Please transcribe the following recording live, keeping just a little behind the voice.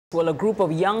Well, a group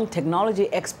of young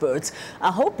technology experts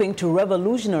are hoping to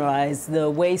revolutionize the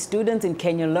way students in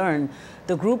Kenya learn.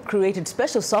 The group created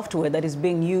special software that is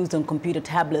being used on computer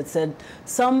tablets at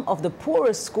some of the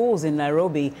poorest schools in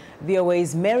Nairobi.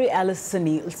 VOA's Mary Alice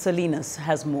Salinas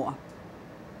has more.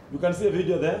 You can see a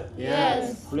video there?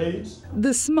 Yes. Play it.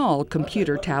 The small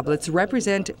computer tablets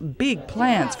represent big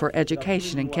plans for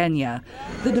education in Kenya.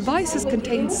 The devices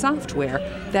contain software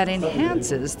that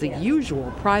enhances the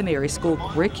usual primary school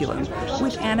curriculum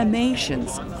with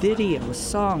animations, videos,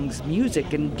 songs,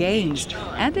 music, and games,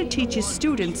 and it teaches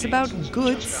students about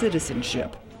good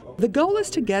citizenship. The goal is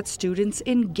to get students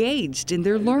engaged in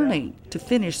their learning, to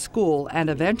finish school and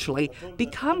eventually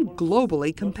become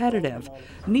globally competitive.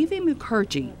 Nivi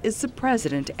Mukherjee is the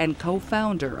president and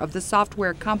co-founder of the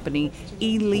software company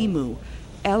Elimu.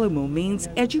 Elimu means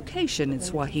education in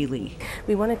Swahili.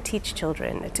 We want to teach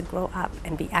children to grow up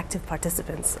and be active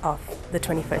participants of the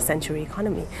 21st century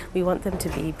economy. We want them to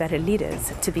be better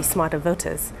leaders, to be smarter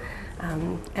voters.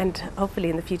 And hopefully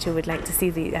in the future we'd like to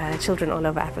see the children all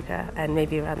over Africa and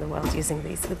maybe around the world using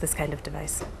this kind of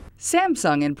device.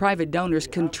 Samsung and private donors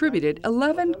contributed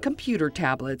 11 computer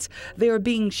tablets. They are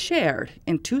being shared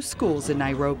in 2 schools in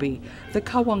Nairobi. The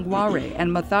Kawangware and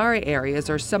Mathare areas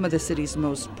are some of the city's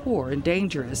most poor and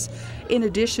dangerous. In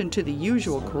addition to the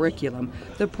usual curriculum,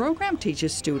 the program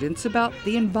teaches students about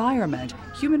the environment,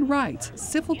 human rights,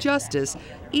 civil justice,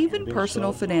 even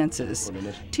personal finances.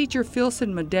 Teacher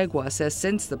Philson Madegwa says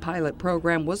since the pilot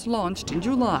program was launched in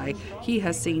July, he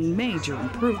has seen major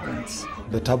improvements.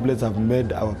 The tablets have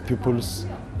made our pupils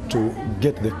to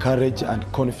get the courage and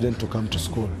confidence to come to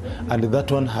school. And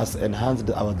that one has enhanced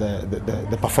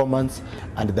the performance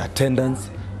and the attendance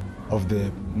of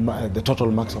the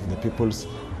total marks of the pupils.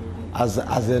 As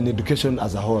an education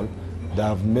as a whole, they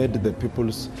have made the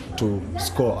pupils to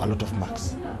score a lot of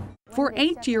marks. For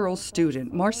 8-year-old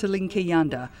student Marceline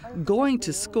Kayanda, going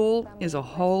to school is a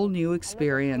whole new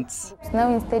experience.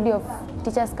 Now instead of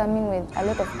teachers coming with a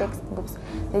lot of textbooks,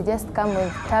 they just come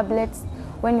with tablets.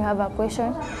 When you have a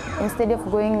question, instead of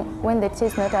going, when the teacher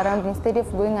is not around, instead of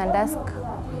going and ask,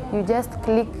 you just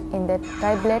click in the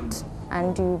tablet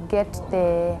and you get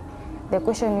the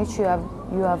question which you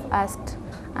have asked.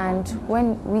 And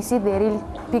when we see the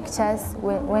real pictures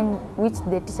which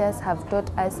the teachers have taught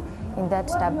us in that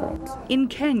tablet. In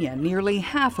Kenya, nearly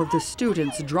half of the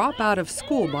students drop out of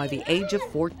school by the age of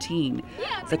 14.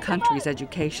 The country's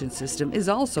education system is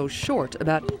also short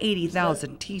about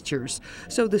 80,000 teachers.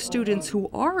 So the students who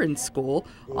are in school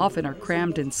often are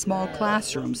crammed in small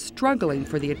classrooms, struggling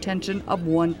for the attention of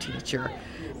one teacher.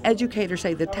 Educators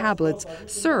say the tablets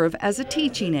serve as a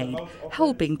teaching aid,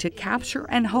 helping to capture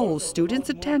and hold students'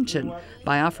 attention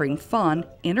by offering fun,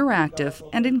 interactive,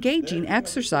 and engaging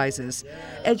exercises.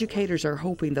 Educators are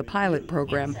hoping the pilot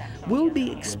program will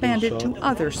be expanded to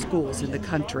other schools in the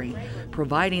country,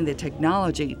 providing the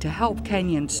technology to help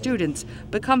Kenyan students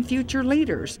become future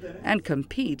leaders and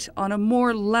compete on a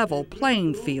more level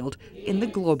playing field in the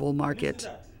global market.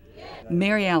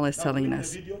 Mary Alice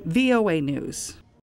Salinas, VOA News.